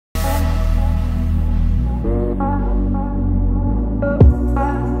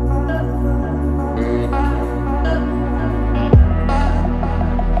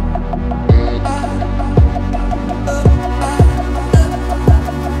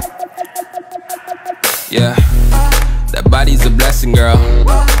Yeah, that body's a blessing, girl.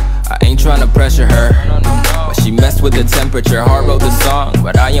 I ain't tryna pressure her, but she messed with the temperature. Heart wrote the song,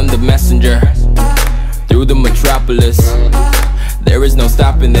 but I am the messenger. Through the metropolis, there is no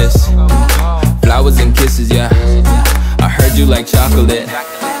stopping this. Flowers and kisses, yeah. I heard you like chocolate.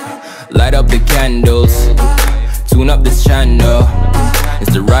 Light up the candles, tune up this channel.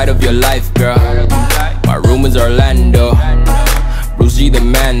 It's the ride of your life, girl. My room is Orlando. Bruce G the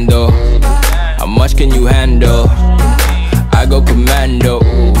man though. How much can you handle? I go commando.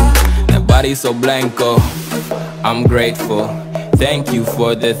 That body so blanco. I'm grateful. Thank you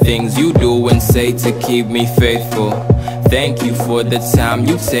for the things you do and say to keep me faithful. Thank you for the time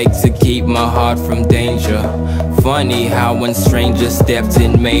you take to keep my heart from danger. Funny how when strangers stepped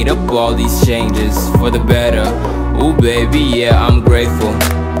in, made up all these changes for the better. Ooh baby, yeah, I'm grateful.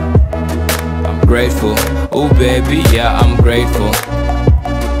 I'm grateful. Ooh baby, yeah, I'm grateful.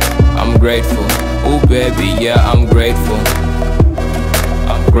 I'm grateful. Ooh baby, yeah, I'm grateful.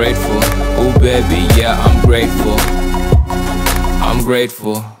 I'm grateful. Ooh baby, yeah, I'm grateful. I'm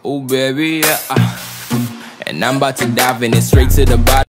grateful. Ooh baby, yeah. And I'm about to dive in it straight to the bottom.